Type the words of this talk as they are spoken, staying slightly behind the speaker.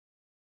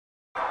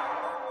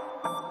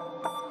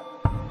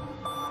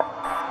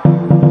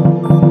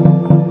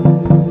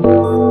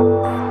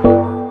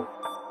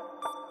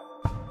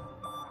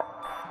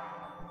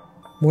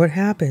What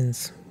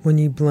happens when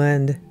you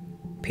blend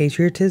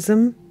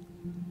patriotism,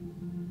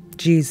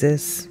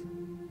 Jesus,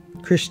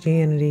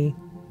 Christianity,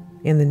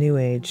 and the New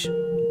Age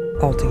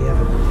all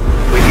together?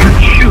 When you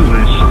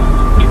choose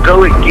to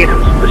go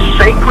against the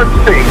sacred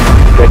thing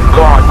that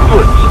God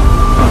puts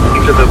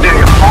into the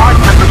very heart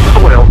and the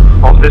soil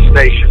of this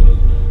nation,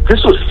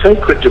 this was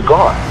sacred to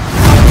God.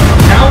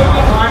 Now is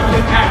the time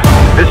to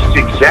act. This is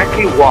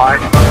exactly why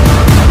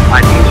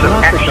I need some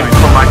action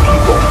from my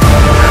people.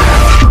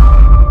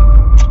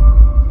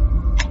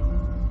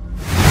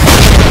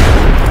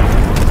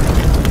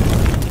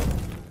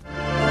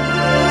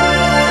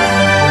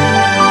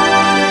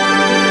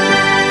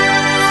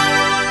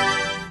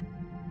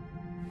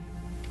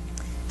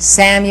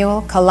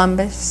 Samuel,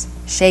 Columbus,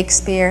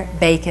 Shakespeare,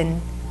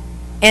 Bacon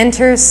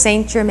enters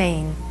St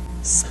Germaine,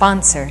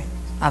 sponsor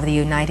of the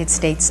United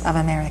States of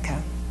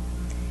America.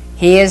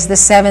 He is the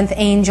seventh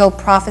angel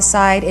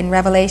prophesied in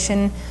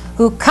Revelation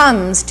who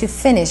comes to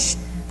finish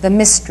the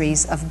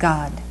mysteries of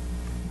God.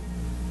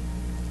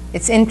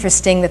 It's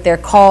interesting that they're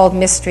called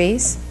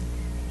mysteries.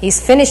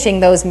 He's finishing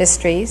those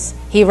mysteries.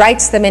 He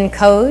writes them in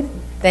code,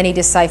 then he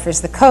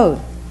deciphers the code.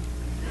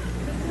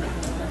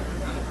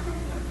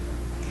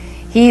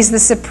 He's the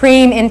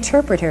supreme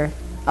interpreter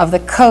of the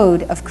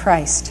code of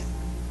Christ.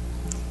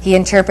 He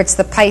interprets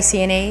the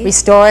Piscean age,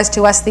 restores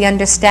to us the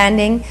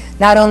understanding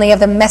not only of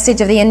the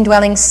message of the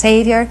indwelling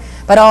Savior,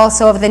 but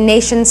also of the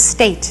nation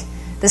state,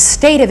 the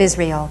state of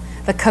Israel,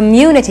 the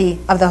community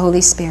of the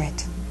Holy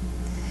Spirit.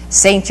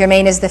 St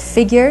Germaine is the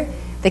figure,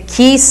 the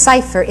key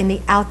cipher in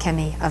the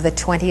alchemy of the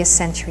 20th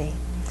century.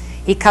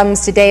 He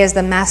comes today as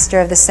the master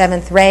of the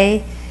seventh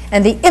ray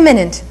and the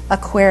imminent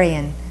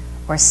Aquarian,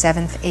 or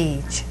seventh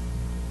age.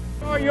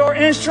 Are your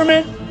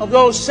instrument of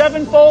those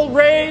sevenfold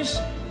rays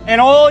and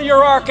all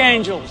your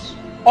archangels,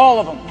 all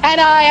of them.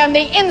 And I am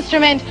the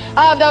instrument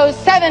of those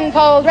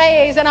sevenfold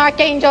rays and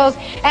archangels,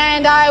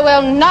 and I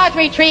will not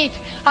retreat.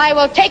 I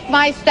will take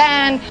my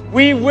stand.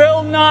 We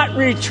will not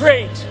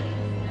retreat.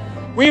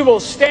 We will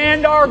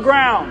stand our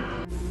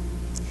ground.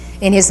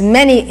 In his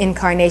many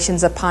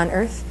incarnations upon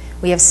earth,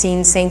 we have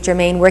seen St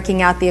Germaine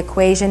working out the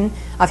equation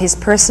of his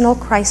personal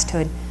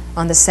Christhood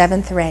on the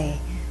seventh ray,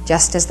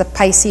 just as the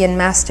Piscean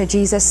Master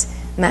Jesus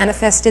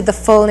manifested the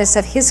fullness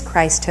of his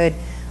Christhood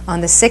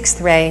on the sixth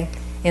ray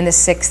in the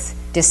sixth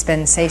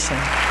dispensation.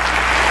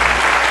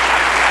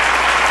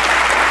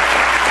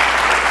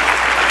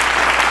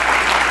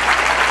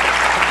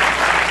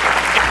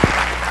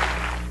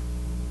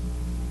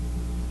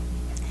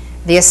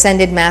 The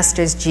ascended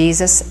Masters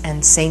Jesus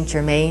and St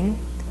Germaine,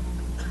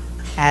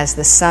 as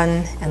the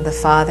Son and the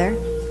Father,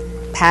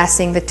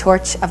 passing the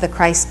torch of the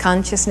Christ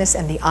consciousness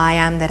and the I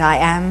am that I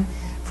am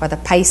for the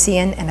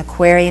Piscean and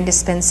Aquarian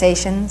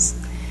dispensations,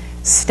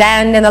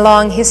 stand in the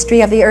long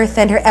history of the earth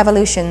and her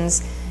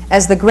evolutions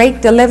as the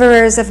great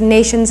deliverers of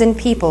nations and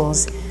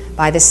peoples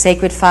by the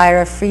sacred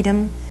fire of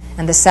freedom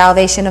and the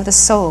salvation of the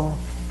soul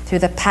through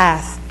the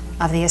path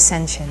of the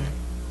ascension.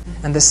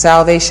 And the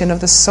salvation of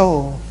the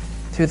soul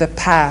through the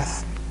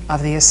path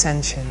of the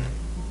ascension.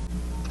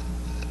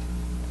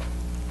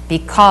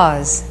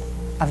 Because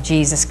of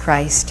Jesus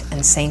Christ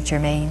and St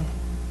Germaine,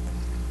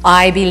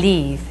 I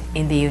believe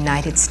in the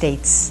United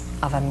States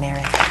of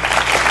America.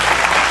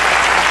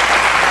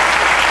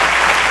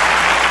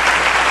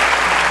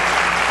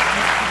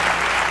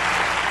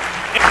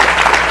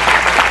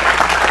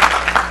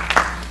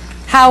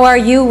 How are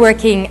you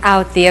working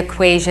out the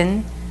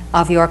equation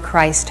of your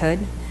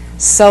Christhood,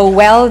 so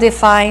well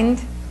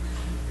defined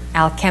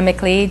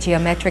alchemically,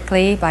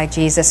 geometrically by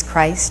Jesus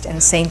Christ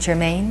and St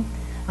Germaine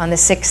on the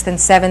sixth and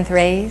seventh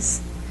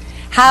rays?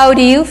 How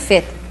do you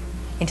fit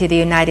into the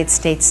United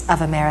States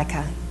of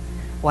America?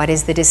 What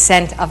is the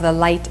descent of the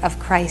light of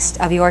Christ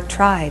of your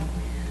tribe?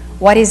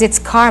 What is its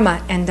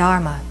karma and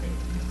dharma?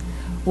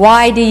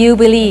 Why do you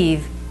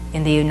believe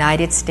in the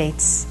United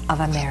States of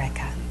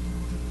America?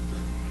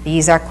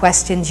 These are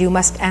questions you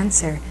must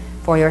answer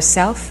for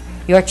yourself,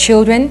 your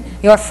children,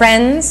 your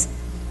friends,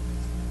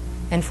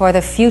 and for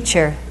the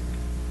future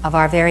of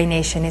our very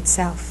nation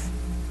itself.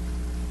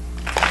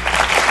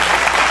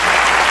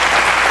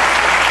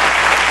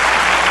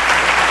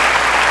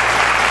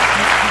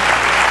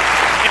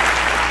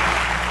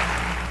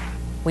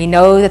 We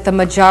know that the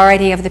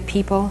majority of the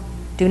people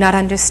do not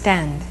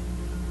understand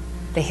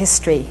the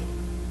history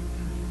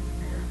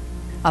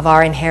of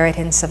our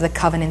inheritance of the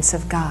covenants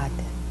of God.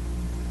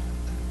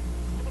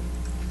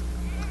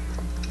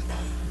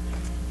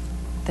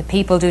 The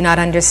people do not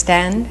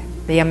understand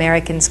the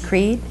Americans'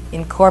 creed,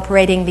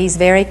 incorporating these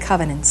very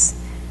covenants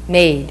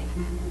made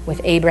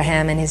with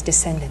Abraham and his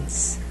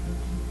descendants.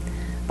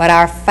 But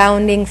our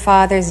founding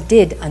fathers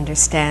did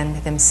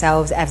understand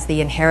themselves as the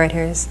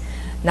inheritors,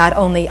 not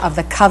only of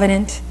the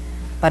covenant,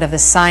 but of the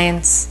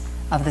science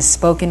of the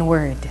spoken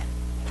word.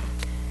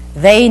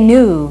 They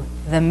knew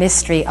the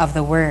mystery of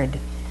the word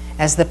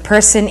as the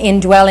person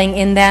indwelling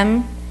in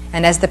them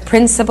and as the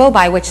principle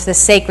by which the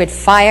sacred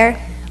fire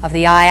of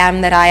the I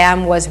am that I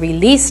am was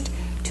released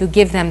to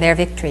give them their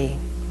victory.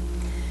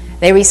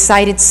 They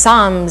recited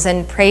psalms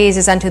and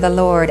praises unto the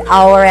Lord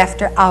hour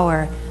after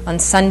hour on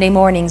Sunday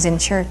mornings in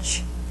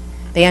church.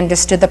 They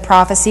understood the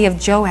prophecy of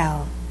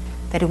Joel,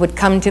 that it would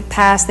come to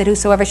pass that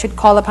whosoever should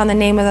call upon the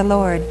name of the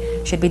Lord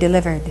should be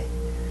delivered.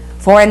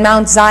 For in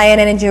Mount Zion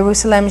and in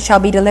Jerusalem shall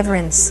be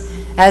deliverance,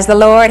 as the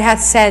Lord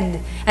hath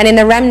said, and in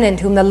the remnant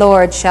whom the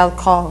Lord shall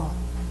call.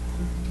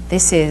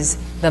 This is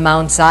the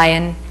Mount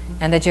Zion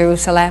and the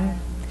Jerusalem.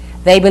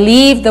 They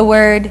believed the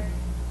word,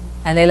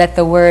 and they let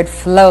the word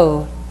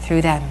flow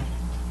through them.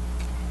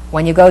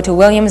 When you go to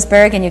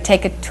Williamsburg and you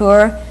take a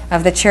tour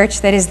of the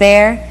church that is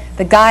there,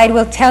 the guide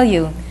will tell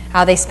you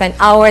how they spent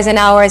hours and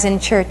hours in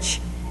church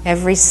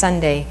every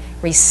Sunday,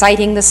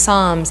 reciting the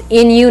Psalms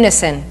in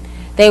unison.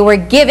 They were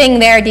giving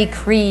their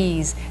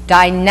decrees,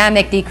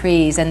 dynamic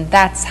decrees, and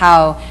that's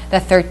how the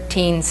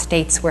 13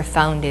 states were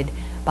founded,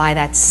 by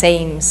that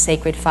same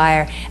sacred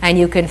fire. And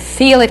you can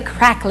feel it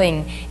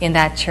crackling in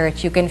that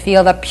church. You can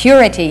feel the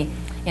purity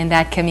in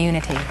that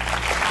community.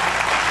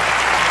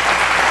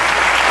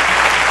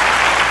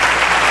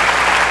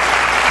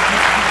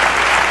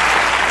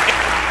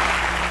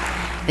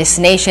 This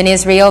nation,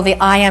 Israel, the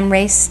I Am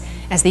race,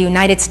 as the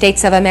United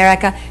States of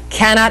America,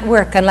 cannot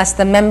work unless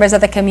the members of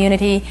the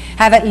community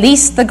have at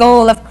least the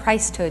goal of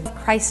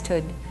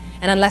Christhood,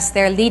 and unless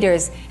their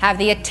leaders have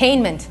the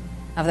attainment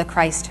of the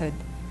Christhood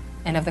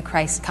and of the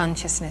Christ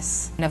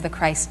consciousness,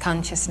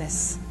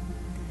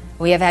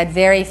 We have had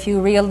very few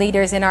real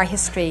leaders in our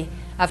history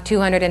of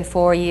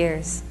 204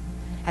 years.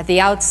 At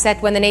the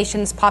outset, when the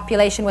nation's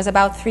population was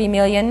about 3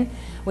 million,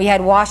 we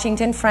had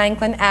Washington,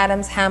 Franklin,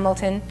 Adams,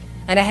 Hamilton,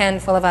 and a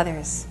handful of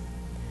others.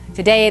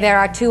 Today there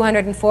are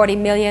 240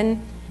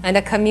 million and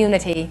a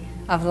community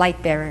of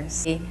light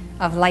bearers.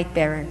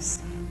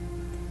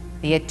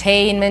 The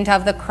attainment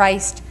of the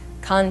Christ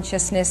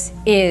consciousness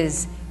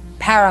is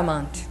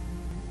paramount.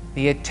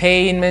 The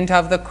attainment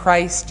of the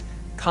Christ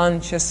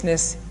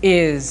consciousness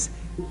is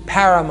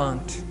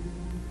paramount.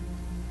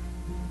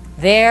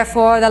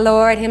 Therefore the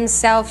Lord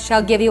himself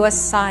shall give you a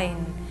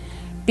sign.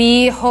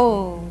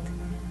 Behold,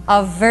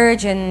 a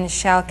virgin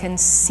shall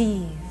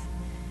conceive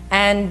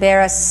and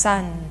bear a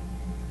son,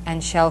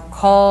 and shall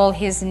call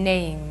his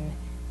name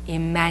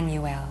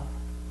Emmanuel.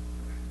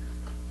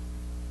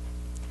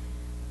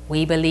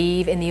 We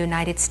believe in the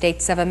United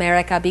States of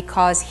America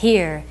because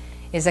here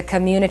is a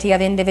community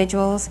of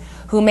individuals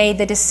who made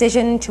the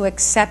decision to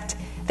accept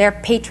their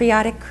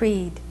patriotic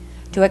creed,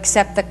 to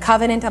accept the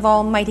covenant of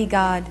Almighty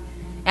God,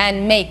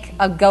 and make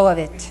a go of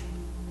it.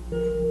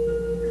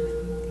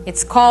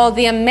 It's called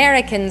the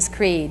Americans'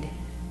 Creed,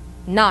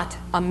 not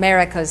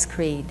America's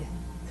creed.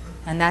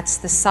 And that's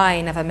the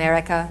sign of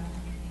America.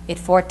 It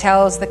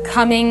foretells the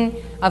coming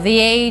of the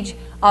age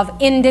of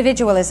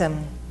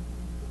individualism.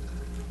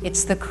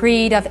 It's the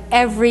creed of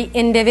every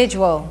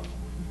individual,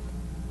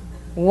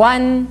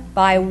 one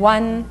by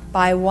one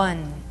by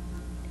one,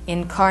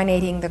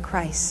 incarnating the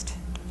Christ.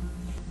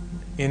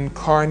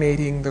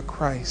 Incarnating the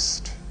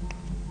Christ.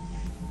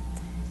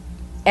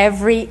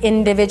 Every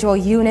individual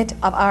unit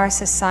of our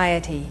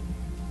society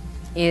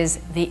is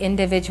the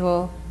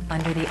individual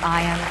under the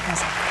I Am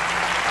present.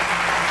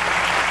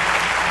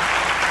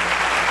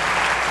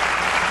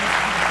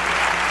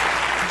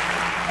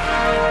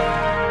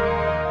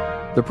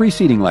 The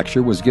preceding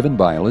lecture was given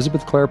by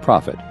Elizabeth Clare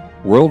Prophet,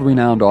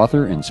 world-renowned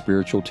author and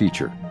spiritual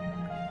teacher.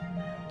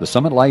 The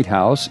Summit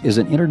Lighthouse is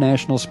an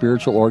international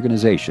spiritual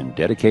organization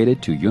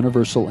dedicated to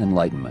universal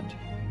enlightenment.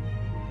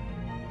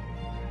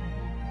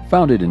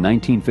 Founded in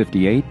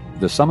 1958,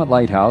 the Summit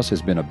Lighthouse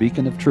has been a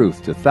beacon of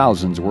truth to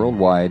thousands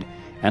worldwide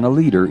and a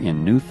leader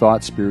in New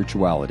Thought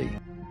spirituality.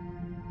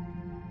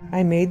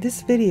 I made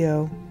this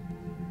video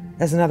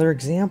as another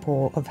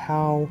example of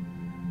how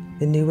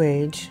the New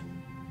Age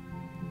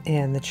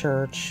and the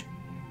church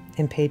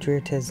and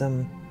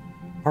patriotism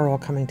are all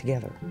coming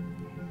together.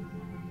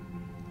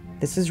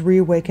 This is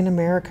Reawaken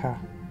America.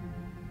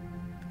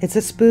 It's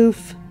a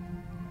spoof.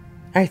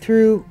 I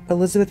threw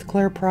Elizabeth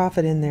Clare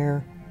Prophet in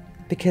there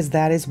because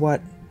that is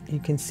what you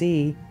can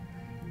see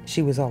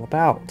she was all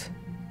about.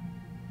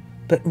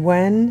 But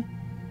when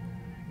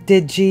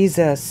did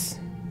Jesus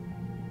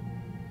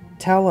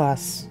tell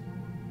us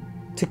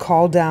to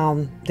call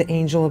down the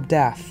angel of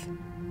death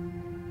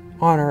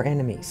on our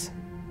enemies?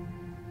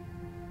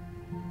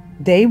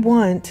 They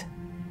want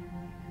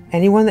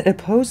anyone that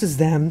opposes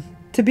them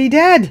to be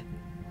dead.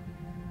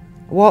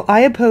 Well, I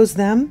oppose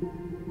them.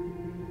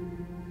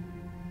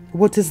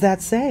 What does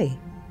that say?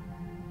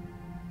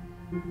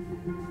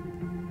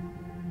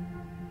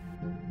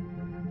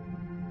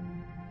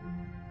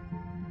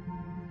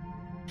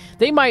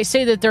 They might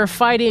say that they're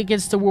fighting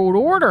against the world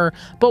order,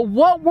 but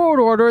what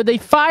world order are they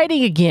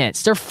fighting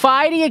against? They're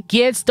fighting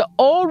against the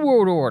old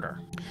world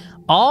order.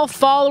 All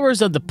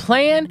followers of the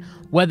plan,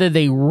 whether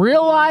they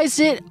realize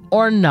it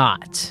or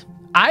not.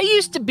 I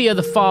used to be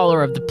the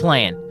follower of the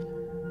plan.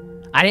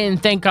 I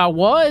didn't think I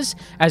was.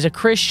 As a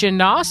Christian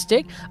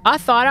Gnostic, I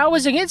thought I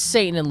was against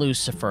Satan and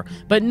Lucifer.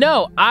 But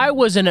no, I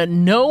was an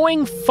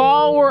unknowing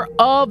follower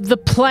of the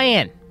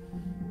plan.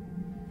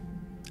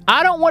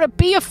 I don't want to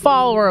be a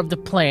follower of the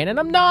plan, and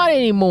I'm not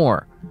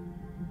anymore.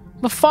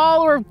 I'm a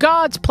follower of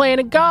God's plan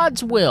and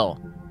God's will.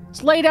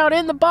 It's laid out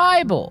in the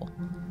Bible.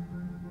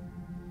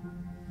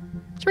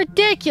 It's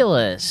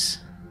ridiculous.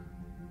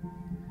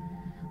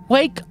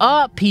 Wake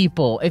up,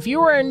 people. If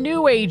you are a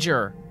New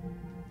Ager,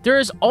 there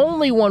is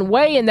only one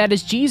way, and that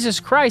is Jesus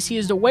Christ. He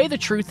is the way, the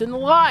truth, and the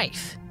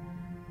life.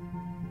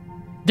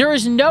 There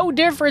is no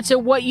difference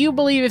in what you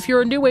believe if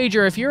you're a New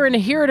Ager, if you're an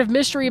adherent of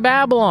Mystery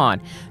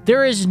Babylon.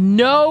 There is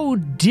no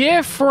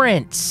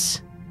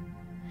difference.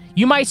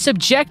 You might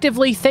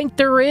subjectively think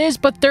there is,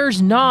 but there's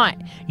not.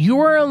 You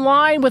are in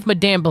line with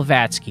Madame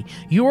Blavatsky.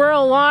 You are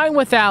in line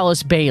with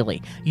Alice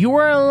Bailey. You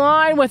are in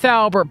line with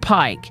Albert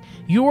Pike.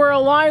 You are in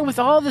line with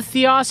all the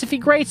Theosophy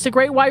greats, the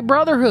Great White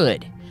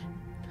Brotherhood.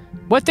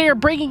 What they are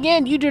bringing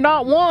in, you do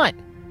not want.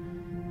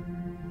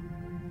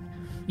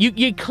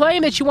 You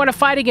claim that you want to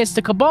fight against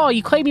the cabal.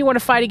 You claim you want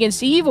to fight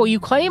against evil. You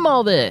claim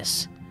all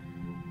this.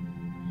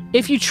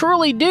 If you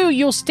truly do,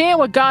 you'll stand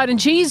with God and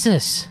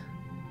Jesus.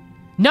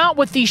 Not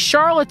with these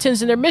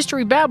charlatans and their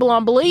Mystery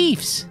Babylon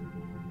beliefs.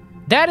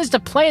 That is the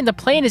plan. The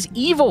plan is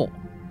evil.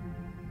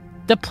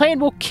 The plan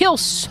will kill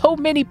so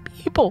many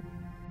people.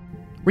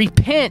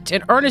 Repent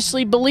and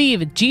earnestly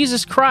believe in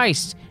Jesus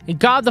Christ and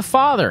God the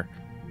Father.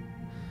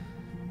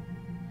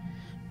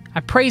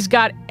 I praise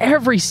God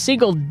every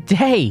single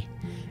day.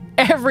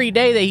 Every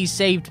day that He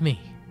saved me.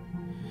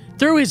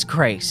 Through His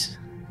grace.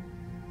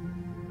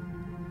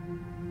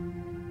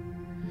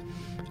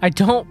 I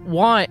don't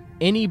want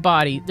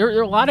anybody. There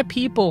are a lot of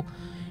people.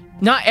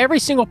 Not every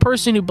single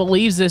person who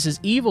believes this is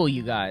evil,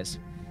 you guys.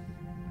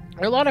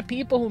 There are a lot of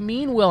people who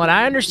mean well, and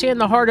I understand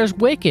the heart is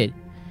wicked.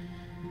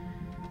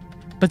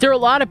 But there are a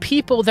lot of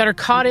people that are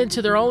caught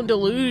into their own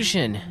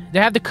delusion. They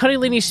have the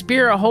Kundalini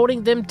spirit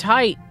holding them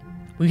tight.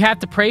 We have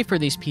to pray for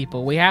these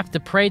people. We have to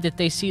pray that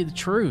they see the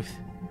truth.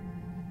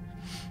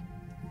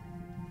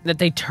 That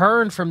they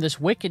turn from this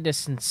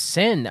wickedness and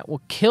sin that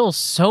will kill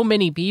so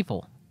many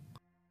people.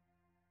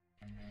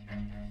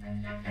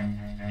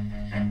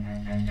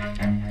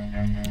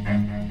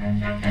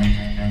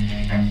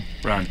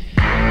 Run.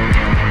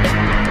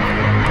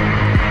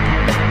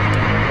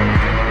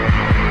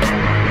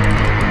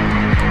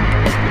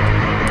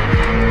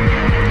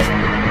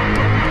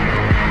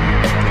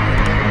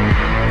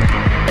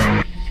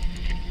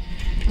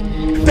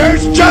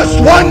 There's just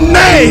one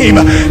name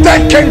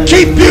that can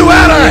keep you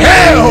out of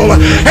hell,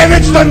 and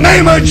it's the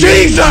name of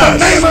Jesus. The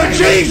name of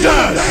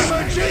Jesus.